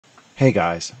Hey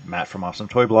guys, Matt from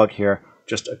AwesomeToyBlog here.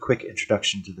 Just a quick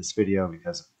introduction to this video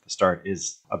because the start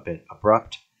is a bit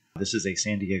abrupt. This is a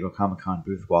San Diego Comic-Con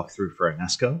booth walkthrough for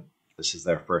Enesco. This is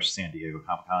their first San Diego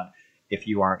Comic-Con. If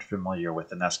you aren't familiar with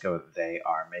Enesco, they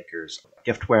are makers of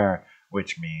giftware,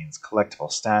 which means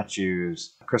collectible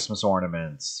statues, Christmas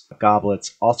ornaments,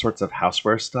 goblets, all sorts of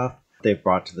houseware stuff. What they've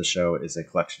brought to the show is a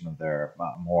collection of their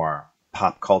more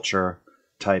pop culture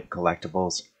type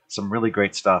collectibles. Some really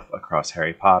great stuff across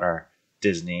Harry Potter,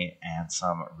 Disney, and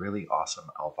some really awesome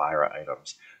Elvira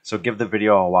items. So give the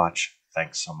video a watch.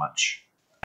 Thanks so much.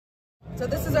 So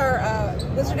this is our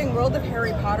Wizarding World of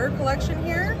Harry Potter collection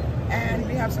here, and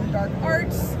we have some dark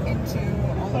arts into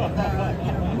all of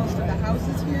the, most of the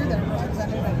houses here that are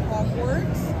represented at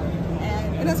Hogwarts.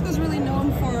 And Enesco is really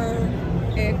known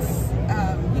for its,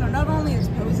 not only its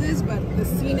poses, but the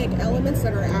scenic elements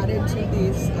that are added to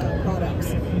these products.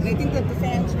 And I think that the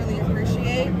fans really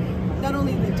appreciate not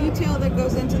only the detail that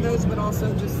goes into those, but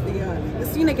also just the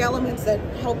scenic elements that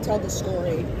help tell the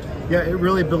story. Yeah, it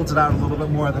really builds it out a little bit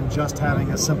more than just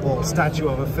having a simple statue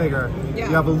of a figure. Yeah.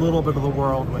 You have a little bit of the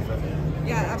world with it.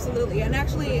 Yeah, absolutely. And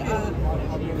actually,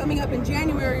 coming up in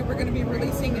January, we're going to be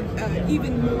releasing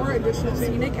even more additional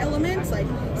scenic elements.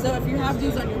 So if you have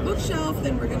these on your bookshelf,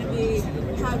 then we're going to be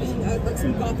having like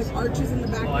some Gothic arches in the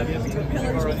background or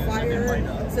pillars with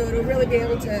fire. So it'll really be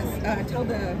able to tell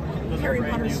the Harry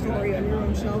Potter story on your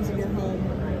own shelves in your home.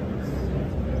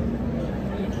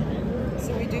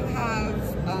 So we do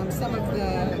have some of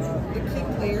the key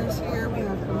players here. We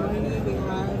have Hermione, we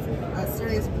have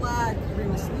Sirius Black,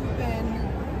 Remus Lupin,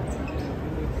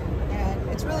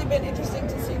 and it's really been interesting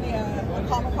to see the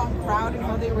Comic-Con crowd and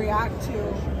how they react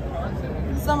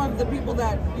to some of the people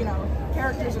that,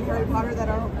 characters in Harry Potter that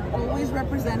are always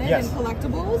represented in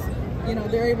collectibles.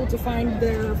 They're able to find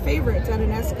their favorites at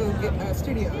Enesco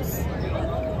Studios.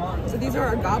 So these are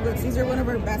our goblets. These are one of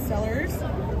our best sellers.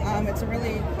 It's a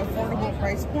really affordable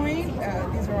price point.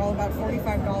 These are all about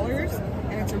 $45,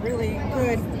 and it's a really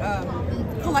good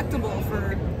collectible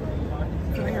for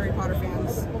the Harry Potter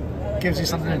fans. Gives you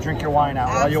something to drink your wine out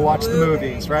while you watch the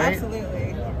movies, right?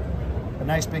 Absolutely. A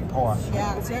nice big pour.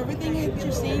 Yeah, so everything that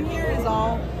you're seeing here is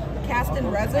all cast in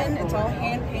resin. It's all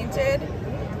hand painted.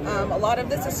 A lot of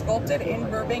this is sculpted in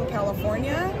Burbank,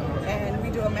 California, and we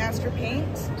do a master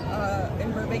paint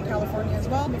in Burbank, California as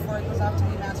well before it goes off to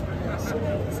be mass produced.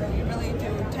 So we really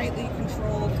do tightly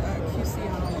controlled QC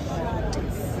on all of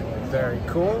these. Very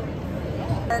cool.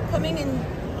 Are coming in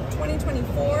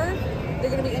 2024. They're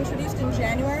going to be introduced in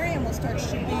January, and we'll start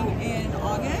shipping in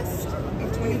August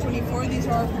of 2024. These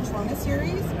are our Patronus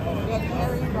series. We have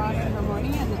Harry, Ron, and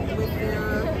Hermione, and with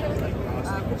their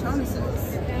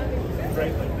Patronuses.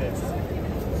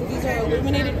 So these are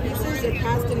illuminated pieces. They're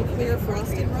cast in clear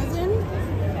frosted resin,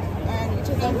 and each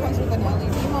of them comes with an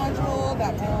LED module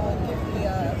that will give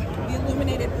the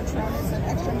illuminated Patronus an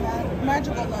extra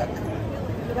magical look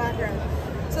in the background.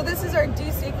 So this is our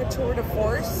DC Couture de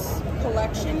Force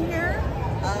collection here.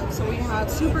 So we have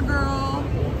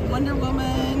Supergirl, Wonder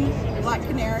Woman, Black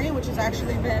Canary, which has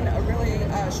actually been a really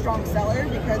strong seller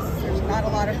because there's not a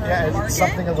lot of her in the market. It's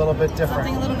something a little bit different.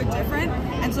 Something a little bit different.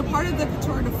 And so part of the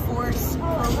Couture de Force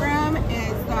program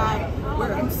is that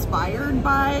we're inspired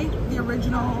by the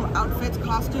original outfits,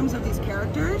 costumes of these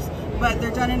characters, but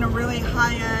they're done in a really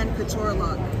high-end couture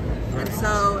look. And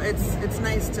so it's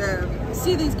nice to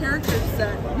see these characters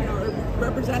that are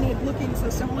represented looking so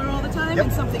similar all the time,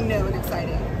 and something new and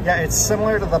exciting. Yeah, it's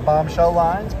similar to the bombshell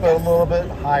lines, but a little bit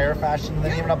higher fashion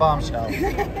than even a bombshell. A little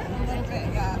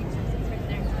bit, yeah.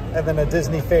 And then a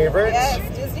Disney favorite.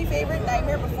 Yes, Disney favorite,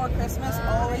 Nightmare Before Christmas,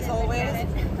 always, always.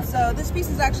 So this piece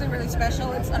is actually really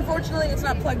special. Unfortunately, it's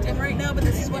not plugged in right now, but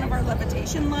this is one of our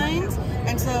levitation lines.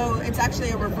 And so it's actually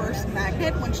a reverse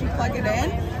magnet once you plug it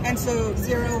in. And so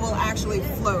Zero will actually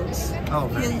float. Oh,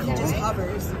 very cool. He just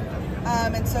hovers.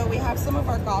 And so we have some of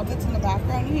our goblets in the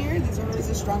background here. These are always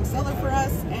a strong seller for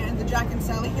us. And the Jack and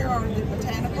Sally here are the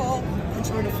botanical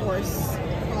Couture de Force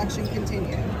collection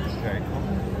continued. Very cool.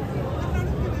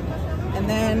 And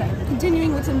then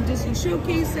continuing with some Disney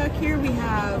Showcase stuff here, we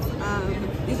have,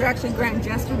 these are actually Grand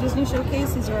Jester Disney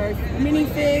Showcase. These are our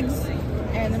minifigs.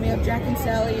 And then we have Jack and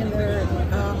Sally in their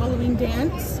Halloween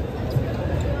dance.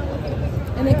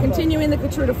 And then continuing the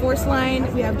Couture de Force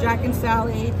line, we have Jack and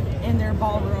Sally in their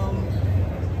ballroom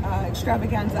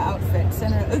extravaganza outfits.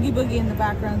 And an Oogie Boogie in the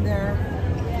background there,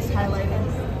 just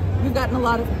highlighting. We've gotten a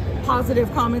lot of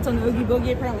positive comments on the Oogie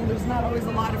Boogie. Apparently there's not always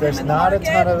a lot of them in the market.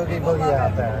 There's not a ton of Oogie Boogie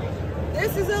out there.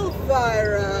 This is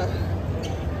Elvira.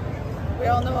 We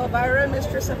all know Elvira,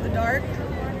 Mistress of the Dark.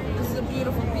 This is a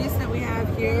beautiful piece that we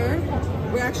have here.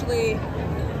 We're actually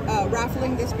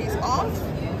raffling this piece off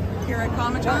here at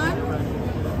Comic-Con.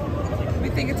 We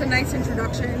think it's a nice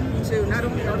introduction to not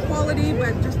only our quality,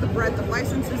 but just the breadth of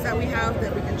licenses that we have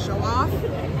that we can show off.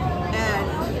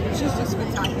 And she's just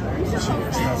spectacular.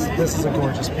 This is a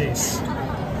gorgeous piece.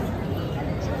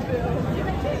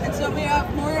 And so we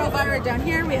have more Elvira down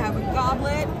here. We have a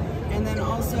goblet, and then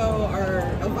also our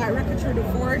Elvira Couture de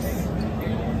Force.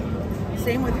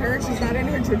 Same with her. She's not in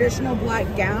her traditional black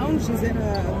gown. She's in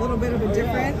a little bit of a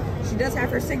different. She does have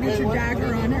her signature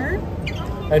dagger on her.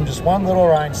 And just one little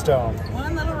rhinestone.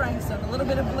 One little rhinestone, a little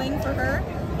bit of bling for her.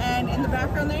 And in the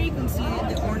background there, you can see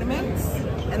the ornaments.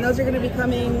 And those are going to be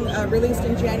coming released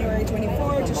in January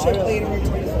 24 to ship later in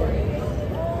 24.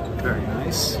 Very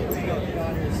nice.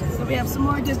 So we have some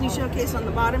more Disney Showcase on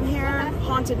the bottom here.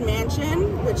 Haunted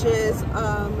Mansion, which is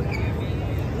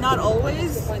not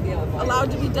always allowed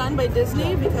to be done by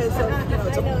Disney because of,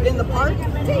 it's in the park,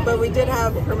 but we did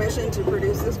have permission to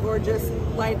produce this gorgeous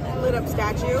lit up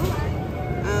statue.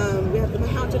 We have the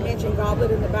Haunted Mansion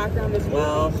goblet in the background as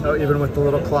well. Oh, even with the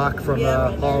little clock from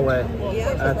the hallway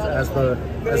as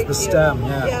the stem.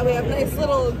 Yeah, we have nice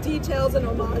little details and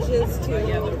homages to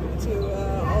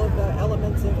all of the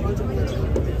elements of Haunted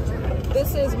Mansion.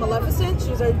 This is Maleficent.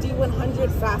 She's our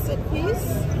D100 facet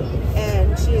piece,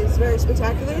 and she is very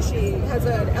spectacular. She has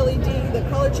an LED that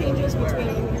color changes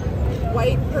between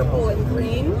white, purple, and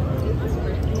green.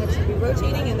 That should be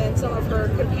rotating, and then some of her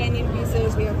companion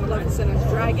pieces. We have Maleficent as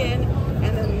dragon,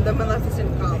 and then the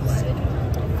Maleficent goblet.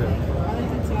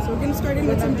 So we're going to start in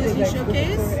with some Disney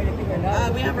Showcase.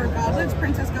 We have our goblets,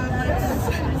 princess goblets,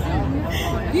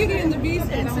 Beauty and the Beast,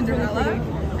 and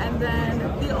Cinderella. And then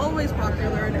the always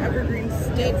popular and evergreen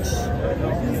Stitch,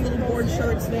 these little board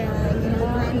shorts there, and then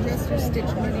our brown jester Stitch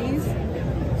minis.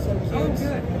 So cute. Oh,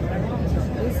 good.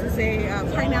 This is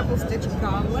a pineapple Stitch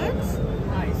goblet.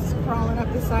 Nice. Crawling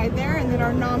up the side there. And then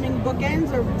our nomming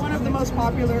bookends are one of the most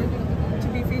popular to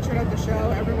be featured at the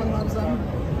show. Everyone loves them.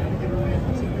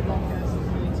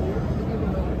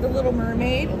 The Little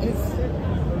Mermaid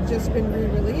is just been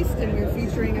re-released, and we're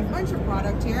featuring a bunch of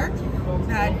product here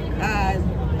that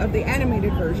of the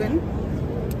animated version.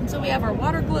 And so we have our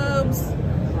water globes,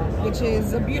 which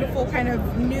is a beautiful kind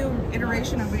of new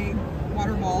iteration of a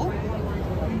water ball,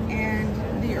 and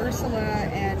the Ursula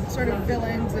and sort of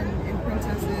villains and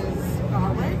princesses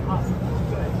goblet.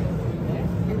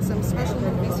 And some special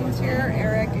new pieces here,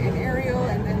 Eric and Ariel,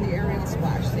 and then the Ariel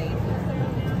splash scene.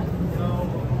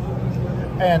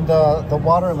 And the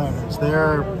water lanterns,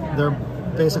 they're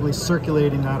basically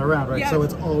circulating that around, right? Yeah. So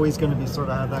it's always going to be sort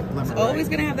of have that glimmer. It's always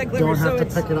going to have that glimmer. You don't have to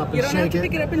pick it up and shake it. You don't have to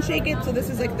pick it up and shake it. So this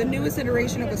is like the newest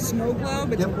iteration of a snow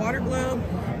globe. It's a water globe,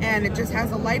 and it just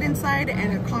has a light inside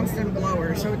and a constant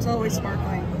blower. So it's always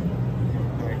sparkling.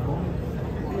 Very cool.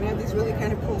 And we have these really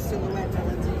kind of cool silhouette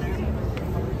villains in there.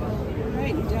 All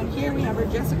right, and down here we have our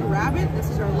Jessica Rabbit. This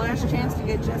is our last chance to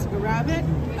get Jessica Rabbit.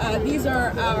 These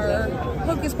are our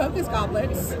Hocus Pocus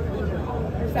goblets,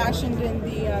 fashioned in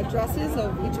the dresses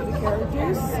of each of the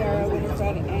characters, Sarah,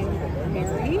 Winifred, and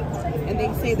Mary. And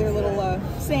they say their little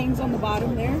sayings on the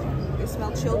bottom there. They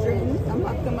smell children,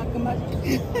 amok, amok, amok.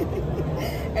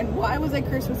 And why was I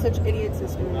cursed with such idiot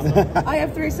sisters? I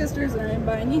have 3 sisters, and I'm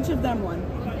buying each of them one.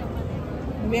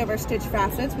 And we have our Stitch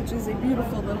Facets, which is a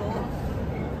beautiful little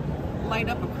light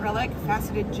up acrylic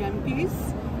faceted gem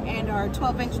piece, and our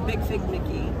 12-inch Big Fig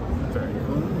Mickey. Very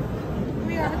cool.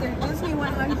 We are the Disney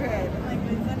 100.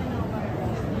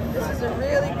 This is a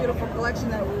really beautiful collection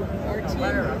that our team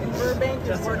in Burbank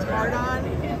has worked hard on,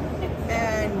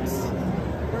 and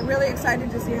we're really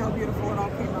excited to see how beautiful it all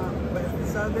came out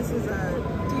with. So this is a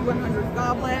D100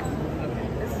 goblet.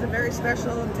 This is a very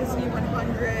special Disney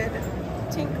 100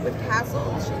 Tink with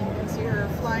castles. You can see her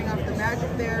flying off the magic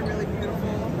there, really beautiful.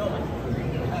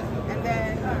 And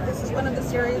then this is one of the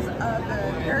series of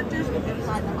characters with the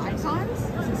platinum icons.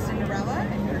 This is Cinderella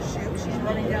in her shoe. She's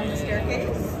running down the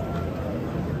staircase.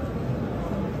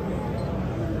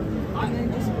 And then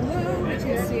just below, you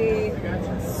can see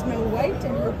Snow White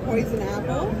and her poison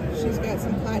apple. She's got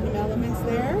some platinum elements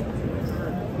there.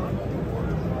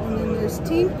 And then there's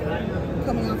Tink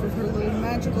coming off of her little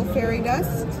magical fairy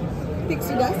dust,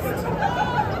 pixie dust.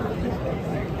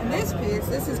 And this piece,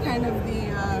 this is kind of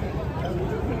the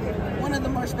one of the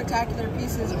more spectacular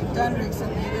pieces we've done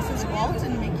recently. This is Walt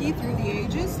and Mickey through the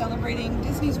ages, celebrating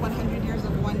Disney's 100 years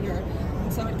of wonder.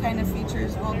 And so it kind of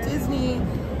features Walt Disney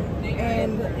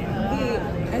and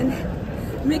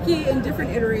Mickey in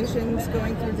different iterations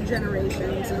going through the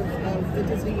generations of the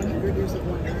Disney 100 years of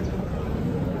wonder.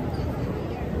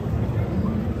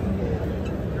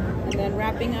 And then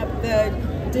wrapping up the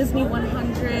Disney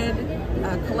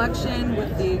 100 collection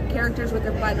with the characters with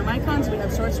their platinum icons, we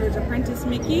have Sorcerer's Apprentice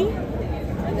Mickey,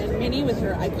 and then Minnie with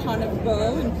her iconic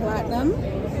bow in platinum.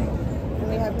 And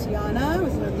we have Tiana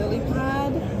with her lily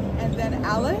pad. And then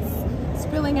Alice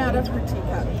spilling out of her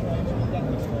teacup.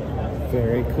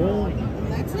 Very cool.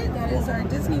 And that's it. That is our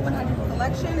Disney 100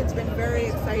 collection. It's been very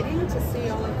exciting to see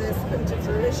all of this come to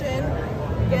fruition.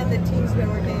 Again, the team's been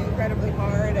working incredibly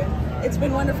hard, and it's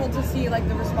been wonderful to see like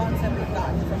the response that we've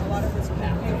gotten from a lot of this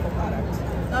beautiful product.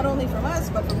 Not only from us,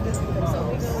 but from Disney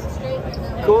themselves.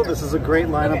 Cool. This is a great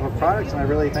lineup of products, and I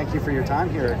really thank you for your time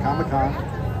here at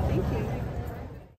Comic-Con.